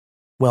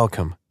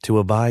Welcome to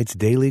Abide's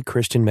Daily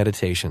Christian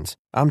Meditations.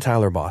 I'm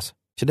Tyler Boss.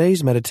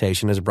 Today's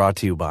meditation is brought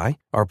to you by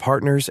our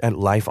partners at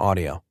Life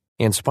Audio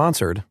and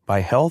sponsored by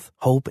Health,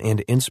 Hope,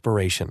 and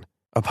Inspiration,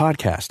 a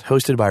podcast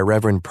hosted by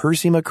Reverend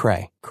Percy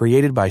McCrae,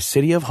 created by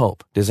City of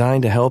Hope,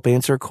 designed to help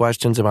answer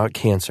questions about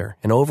cancer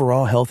and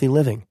overall healthy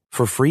living.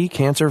 For free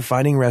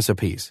cancer-fighting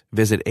recipes,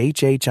 visit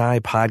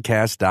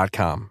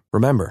hhipodcast.com.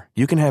 Remember,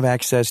 you can have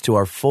access to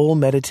our full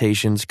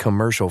meditations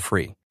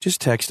commercial-free. Just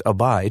text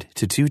ABIDE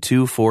to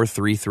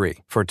 22433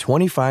 for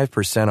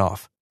 25%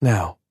 off.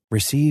 Now,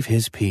 receive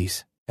His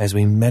peace as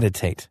we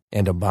meditate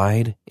and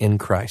abide in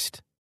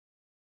Christ.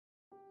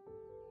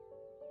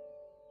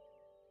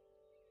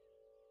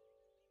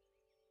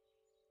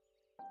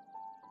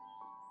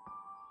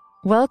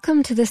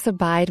 Welcome to this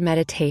Abide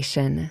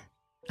meditation.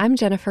 I'm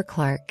Jennifer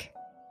Clark.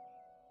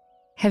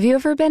 Have you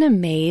ever been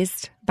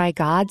amazed by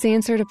God's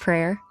answer to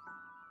prayer?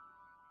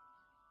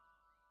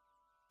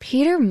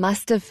 Peter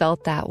must have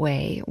felt that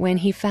way when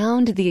he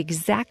found the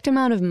exact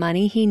amount of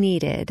money he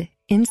needed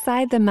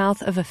inside the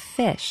mouth of a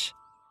fish.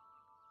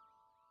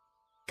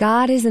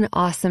 God is an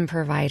awesome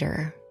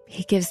provider.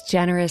 He gives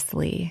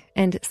generously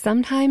and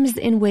sometimes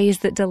in ways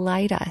that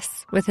delight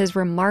us with His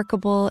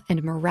remarkable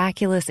and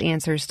miraculous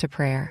answers to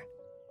prayer.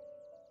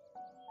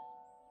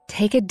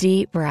 Take a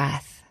deep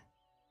breath.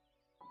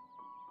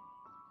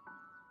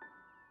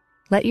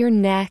 Let your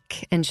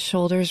neck and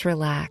shoulders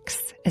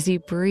relax as you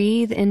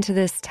breathe into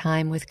this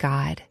time with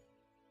God.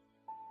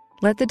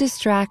 Let the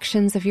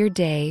distractions of your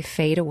day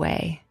fade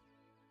away.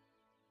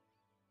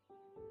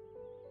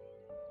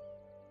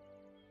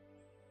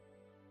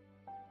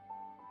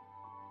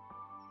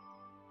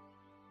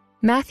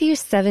 Matthew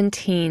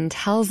 17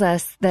 tells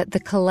us that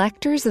the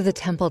collectors of the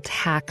temple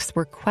tax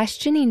were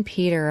questioning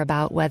Peter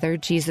about whether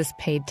Jesus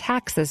paid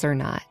taxes or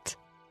not.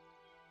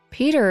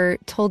 Peter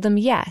told them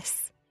yes.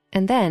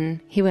 And then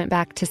he went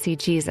back to see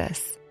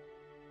Jesus.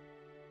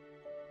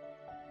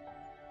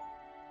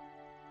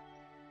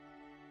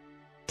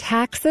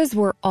 Taxes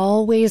were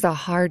always a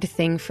hard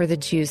thing for the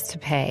Jews to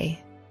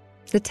pay.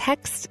 The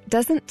text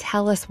doesn't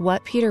tell us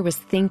what Peter was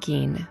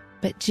thinking,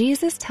 but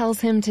Jesus tells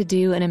him to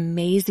do an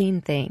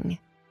amazing thing.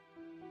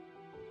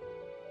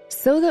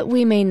 So that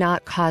we may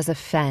not cause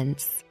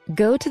offense,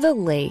 go to the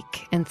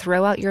lake and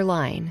throw out your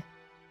line.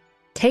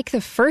 Take the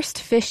first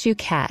fish you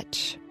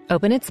catch.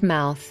 Open its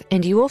mouth,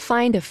 and you will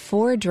find a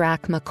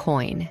 4-drachma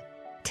coin.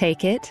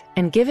 Take it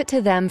and give it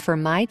to them for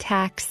my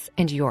tax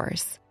and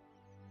yours.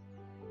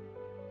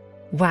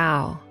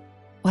 Wow,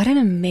 what an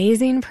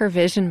amazing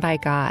provision by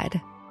God.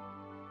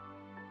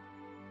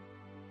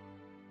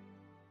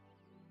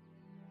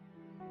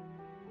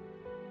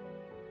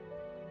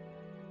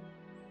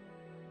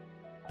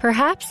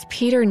 Perhaps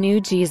Peter knew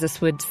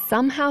Jesus would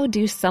somehow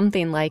do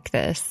something like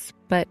this,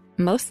 but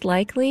most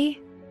likely,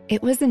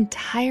 it was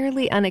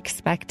entirely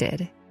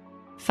unexpected.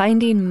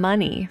 Finding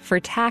money for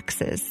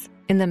taxes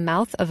in the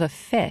mouth of a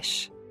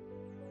fish.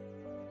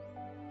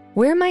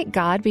 Where might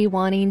God be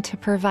wanting to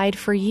provide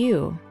for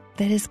you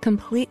that is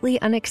completely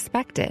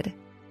unexpected?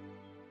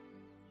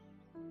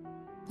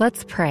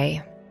 Let's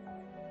pray.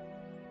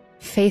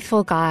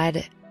 Faithful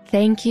God,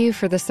 thank you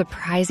for the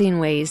surprising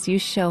ways you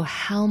show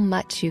how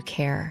much you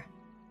care.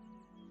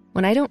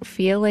 When I don't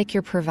feel like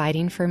you're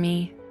providing for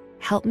me,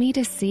 help me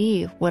to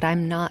see what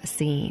I'm not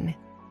seeing.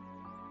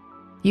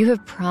 You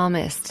have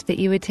promised that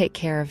you would take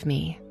care of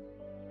me.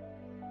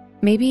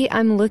 Maybe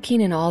I'm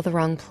looking in all the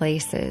wrong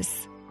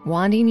places,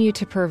 wanting you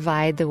to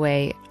provide the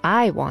way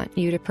I want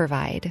you to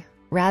provide,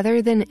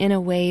 rather than in a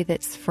way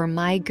that's for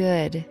my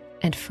good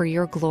and for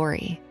your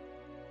glory.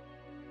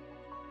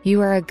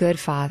 You are a good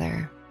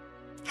Father.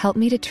 Help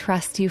me to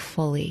trust you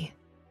fully.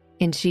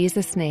 In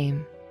Jesus'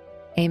 name,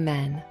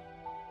 amen.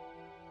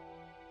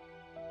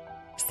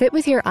 Sit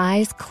with your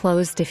eyes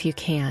closed if you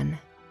can.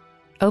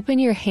 Open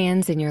your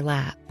hands in your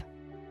lap.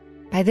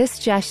 By this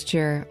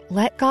gesture,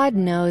 let God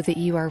know that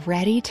you are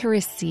ready to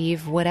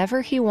receive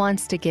whatever He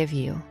wants to give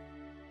you.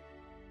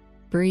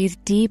 Breathe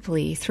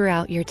deeply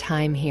throughout your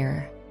time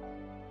here.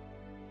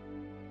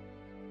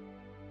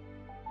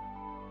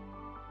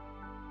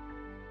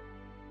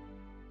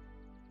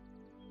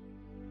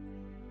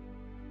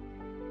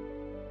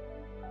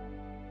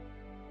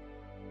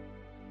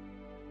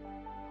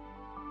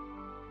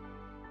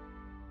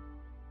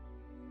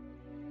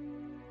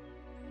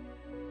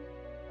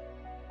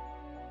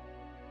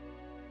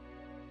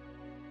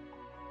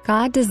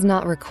 God does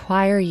not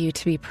require you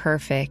to be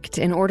perfect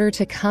in order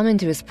to come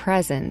into His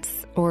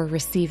presence or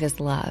receive His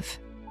love.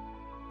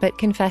 But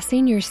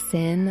confessing your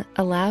sin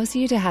allows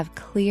you to have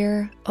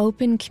clear,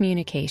 open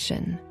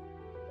communication.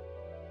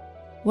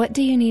 What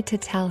do you need to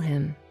tell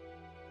Him?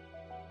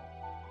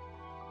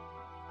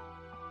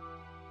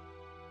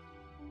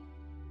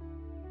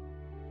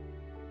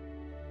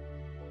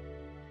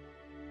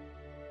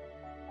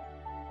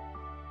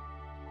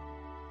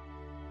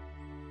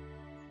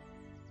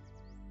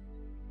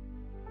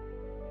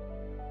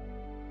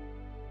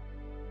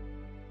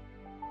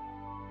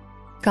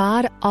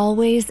 God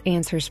always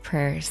answers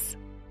prayers.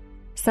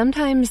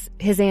 Sometimes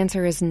His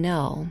answer is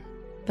no,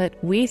 but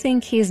we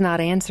think he's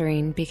not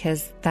answering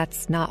because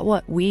that's not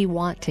what we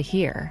want to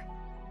hear.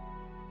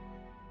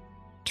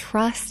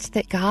 Trust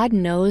that God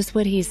knows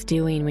what he's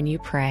doing when you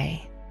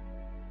pray.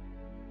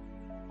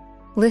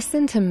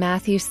 Listen to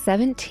Matthew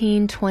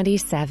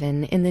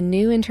 17:27 in the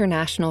New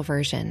International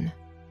Version.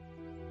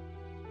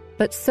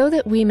 But so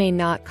that we may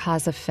not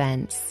cause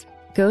offense,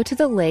 go to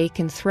the lake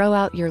and throw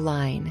out your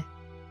line.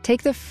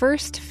 Take the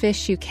first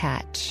fish you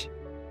catch.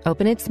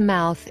 Open its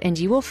mouth, and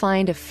you will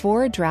find a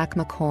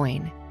 4-drachma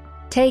coin.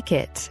 Take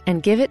it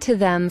and give it to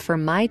them for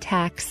my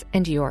tax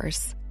and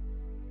yours.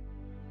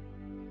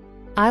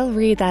 I'll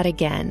read that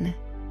again.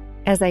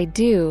 As I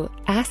do,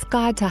 ask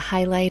God to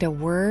highlight a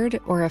word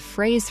or a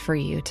phrase for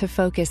you to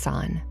focus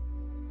on.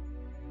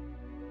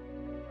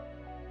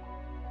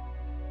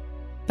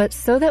 But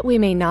so that we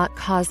may not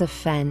cause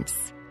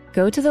offense,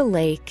 go to the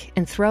lake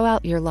and throw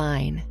out your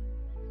line.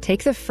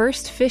 Take the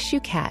first fish you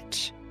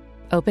catch.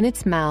 Open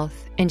its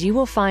mouth, and you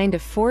will find a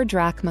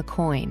 4-drachma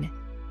coin.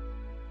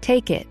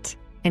 Take it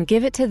and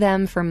give it to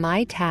them for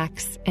my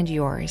tax and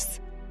yours.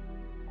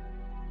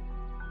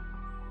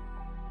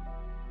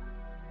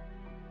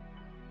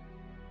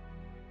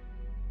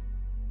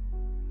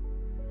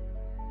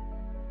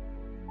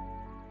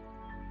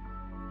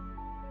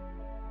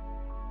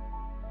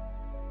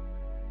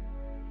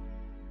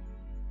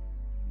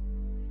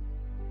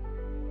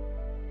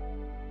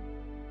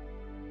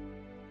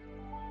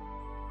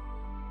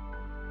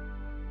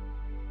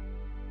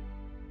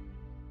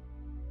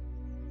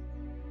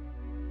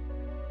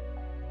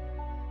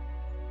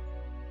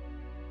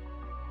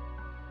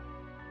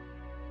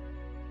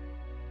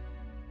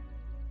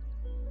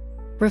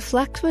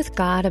 Reflect with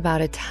God about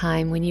a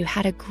time when you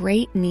had a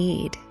great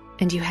need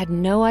and you had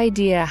no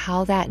idea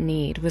how that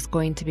need was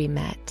going to be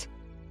met.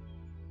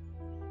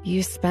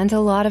 You spent a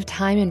lot of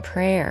time in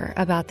prayer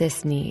about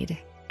this need,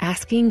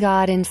 asking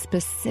God in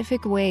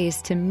specific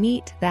ways to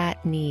meet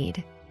that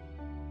need.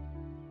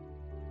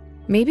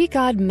 Maybe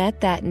God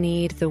met that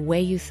need the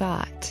way you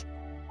thought,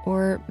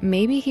 or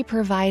maybe He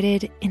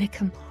provided in a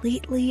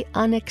completely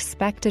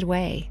unexpected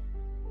way.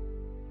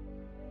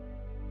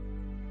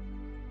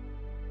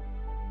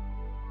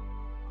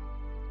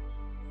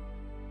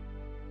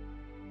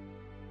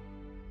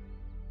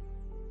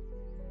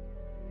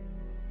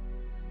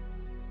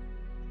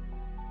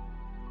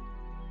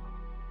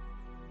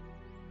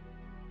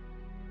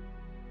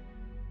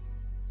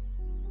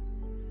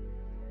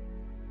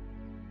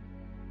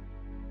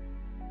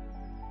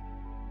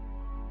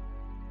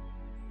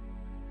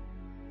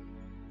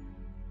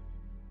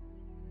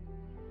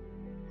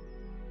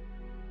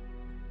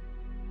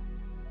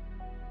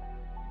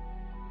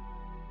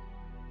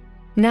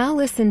 Now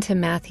listen to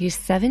Matthew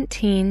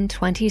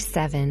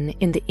 17:27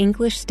 in the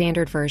English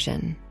Standard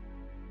Version.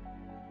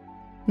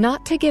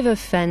 Not to give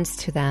offense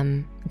to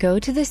them, go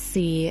to the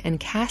sea and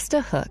cast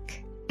a hook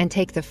and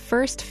take the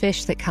first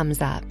fish that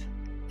comes up,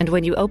 and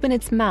when you open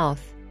its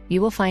mouth, you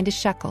will find a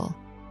shekel.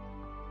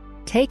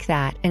 Take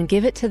that and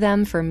give it to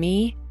them for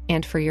me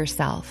and for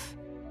yourself.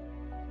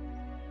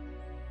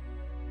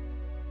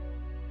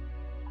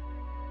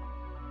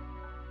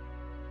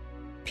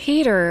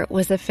 Peter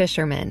was a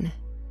fisherman.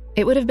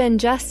 It would have been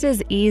just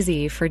as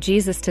easy for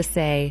Jesus to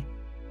say,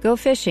 "Go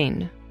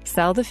fishing,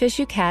 sell the fish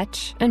you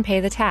catch, and pay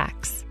the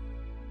tax."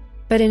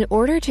 But in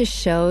order to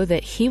show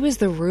that he was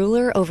the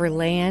ruler over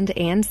land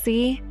and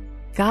sea,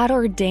 God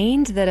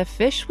ordained that a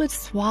fish would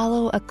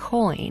swallow a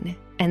coin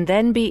and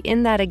then be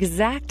in that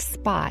exact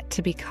spot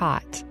to be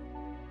caught.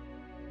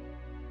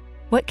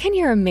 What can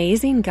your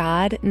amazing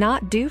God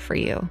not do for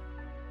you?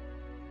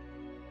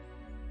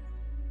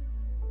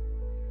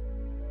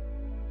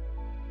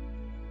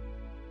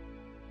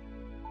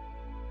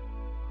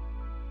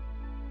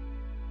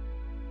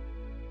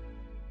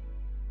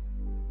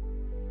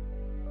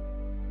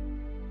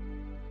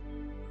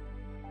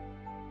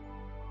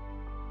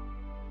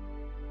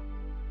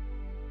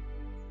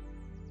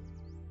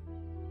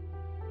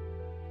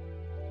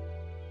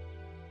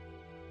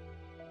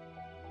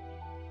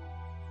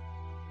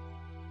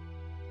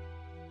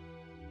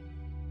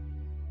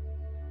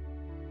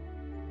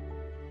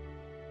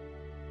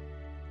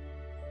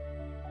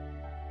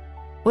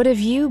 What have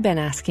you been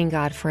asking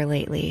God for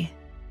lately?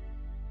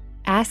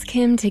 Ask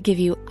Him to give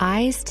you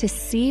eyes to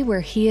see where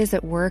He is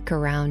at work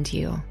around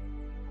you.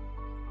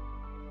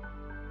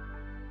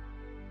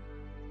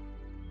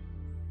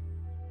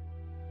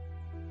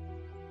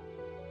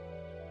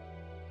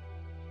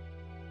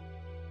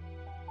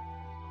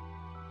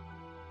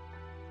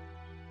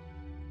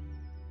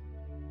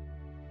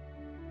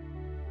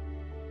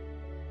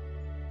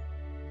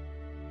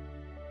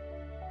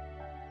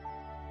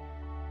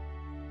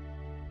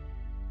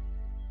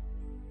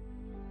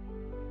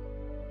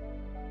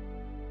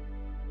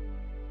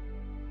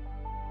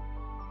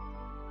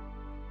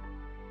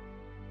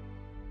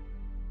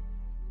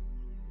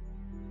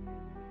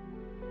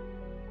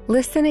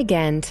 Listen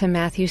again to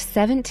Matthew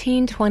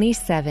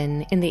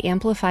 17:27 in the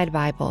Amplified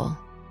Bible.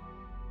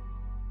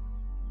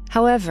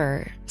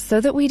 However,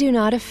 so that we do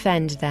not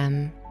offend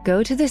them,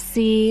 go to the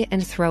sea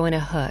and throw in a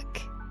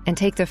hook, and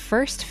take the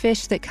first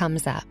fish that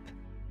comes up.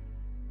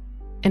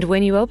 And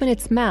when you open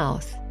its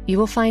mouth, you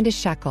will find a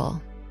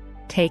shekel.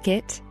 Take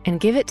it and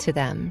give it to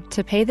them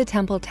to pay the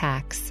temple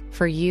tax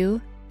for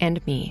you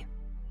and me."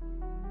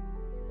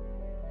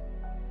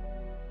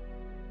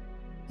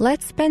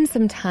 Let's spend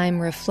some time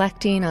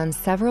reflecting on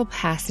several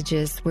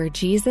passages where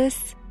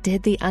Jesus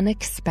did the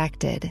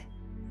unexpected.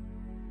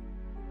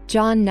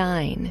 John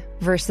 9,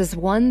 verses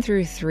 1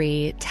 through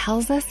 3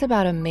 tells us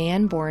about a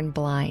man born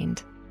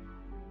blind.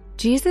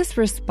 Jesus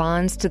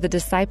responds to the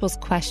disciples'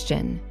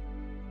 question.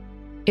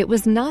 It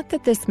was not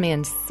that this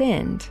man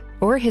sinned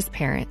or his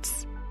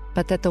parents,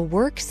 but that the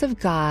works of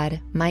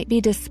God might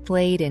be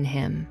displayed in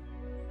him.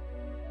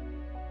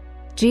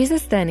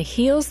 Jesus then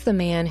heals the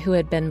man who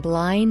had been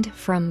blind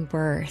from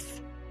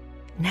birth.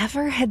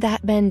 Never had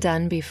that been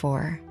done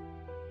before.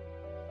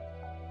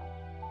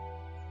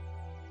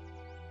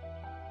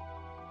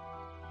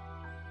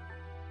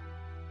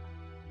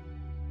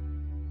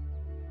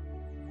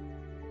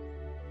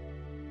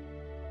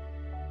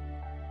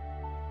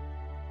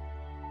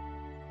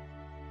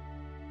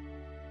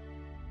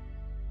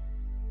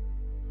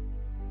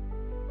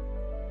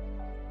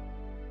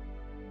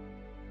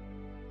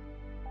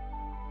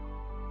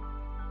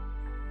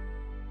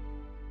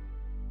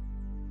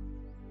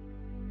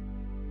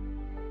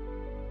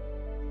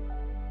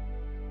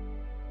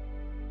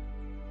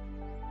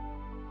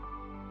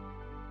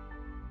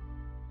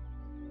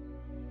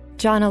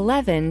 John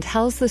 11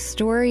 tells the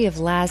story of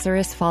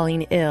Lazarus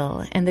falling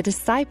ill and the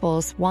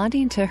disciples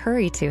wanting to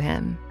hurry to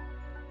him.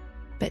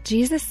 But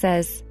Jesus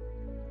says,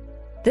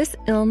 "This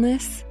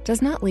illness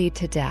does not lead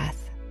to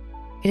death.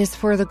 It is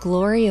for the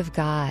glory of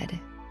God,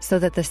 so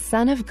that the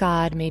Son of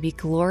God may be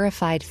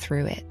glorified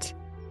through it."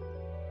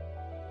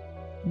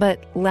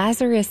 But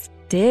Lazarus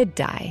did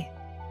die.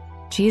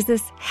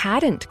 Jesus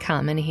hadn't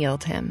come and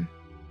healed him.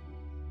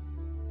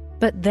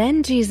 But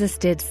then Jesus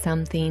did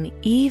something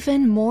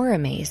even more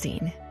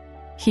amazing.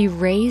 He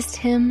raised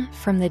him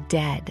from the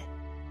dead.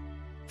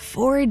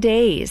 4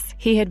 days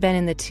he had been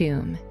in the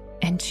tomb,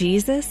 and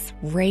Jesus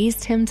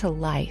raised him to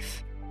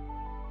life.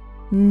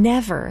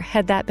 Never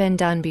had that been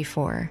done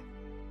before.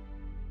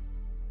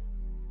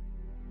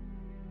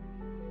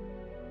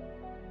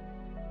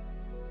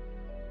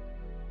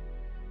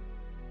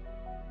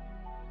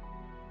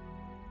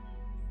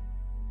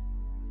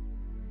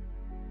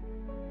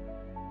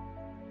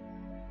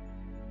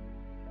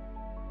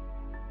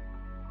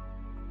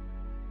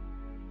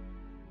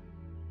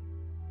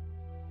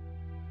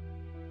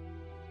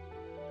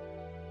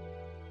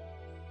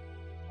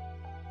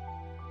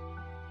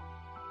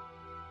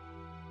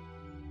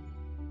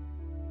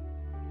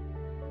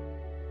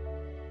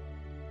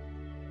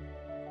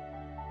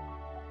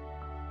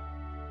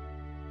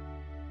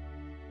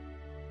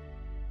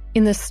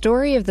 In the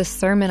story of the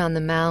Sermon on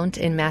the Mount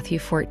in Matthew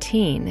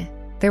 14,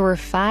 there were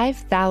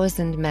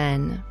 5,000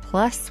 men,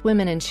 plus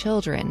women and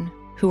children,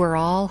 who were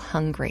all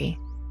hungry.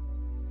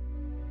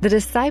 The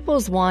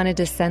disciples wanted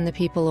to send the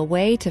people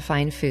away to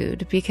find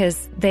food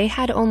because they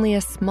had only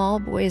a small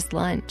boy's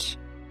lunch.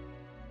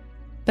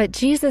 But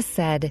Jesus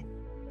said,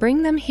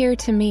 "Bring them here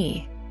to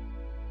me."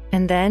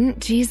 And then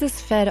Jesus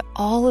fed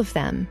all of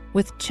them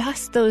with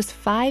just those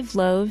 5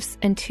 loaves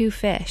and 2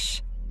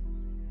 fish.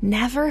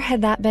 Never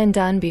had that been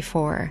done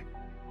before.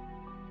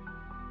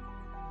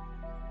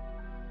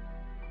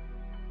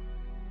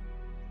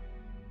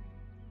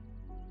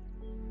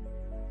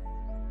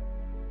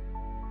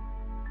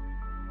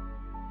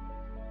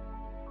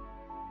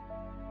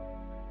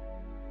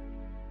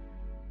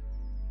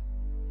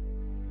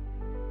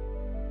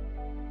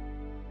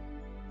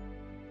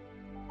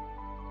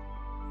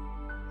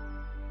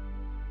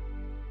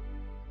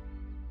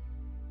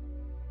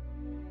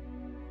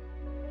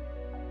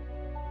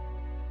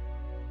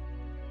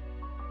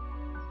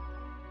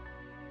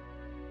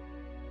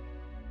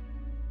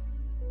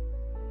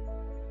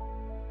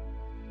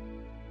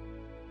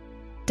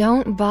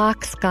 Don't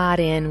box God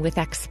in with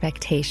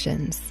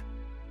expectations.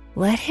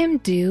 Let Him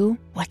do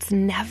what's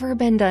never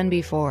been done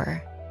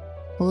before.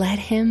 Let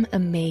Him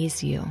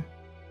amaze you.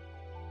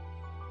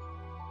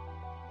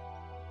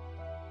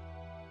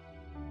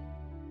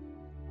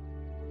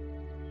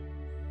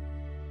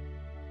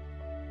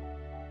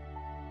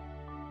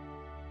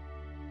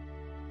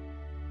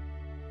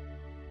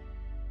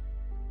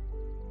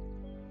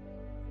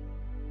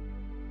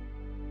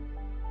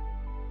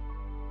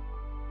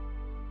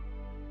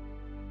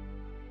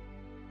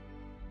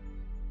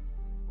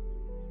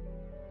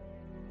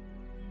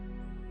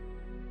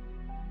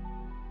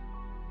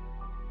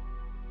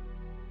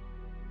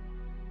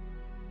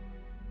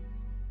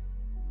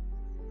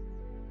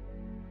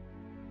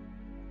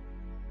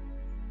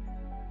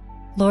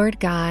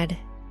 Lord God,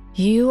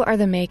 you are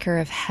the maker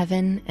of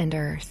heaven and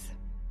earth.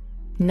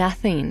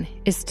 Nothing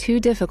is too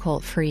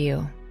difficult for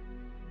you.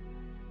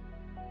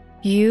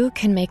 You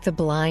can make the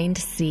blind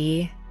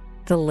see,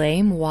 the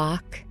lame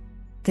walk,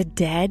 the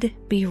dead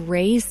be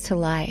raised to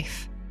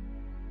life.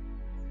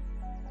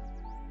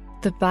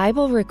 The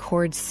Bible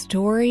records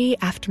story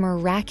after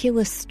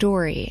miraculous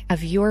story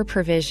of your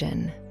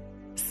provision.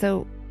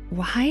 So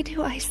why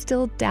do I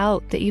still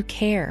doubt that you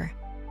care?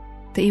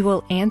 that you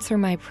will answer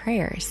my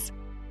prayers?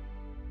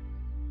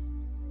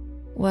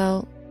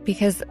 Well,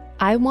 because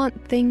I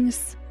want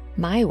things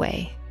my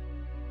way.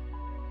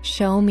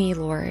 Show me,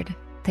 Lord,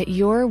 that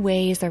your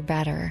ways are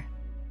better.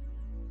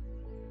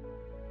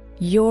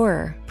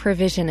 Your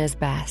provision is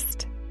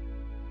best.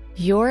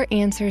 Your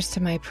answers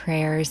to my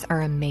prayers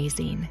are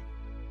amazing.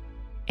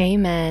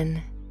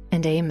 Amen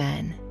and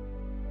amen.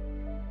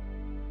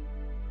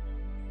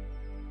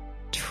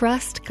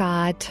 Trust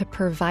God to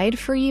provide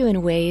for you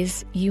in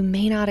ways you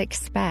may not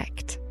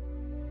expect.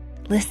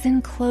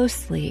 Listen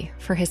closely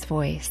for His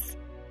voice.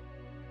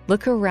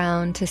 Look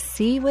around to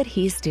see what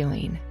He's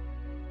doing.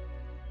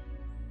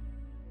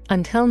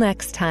 Until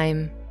next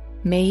time,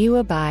 may you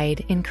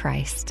abide in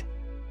Christ.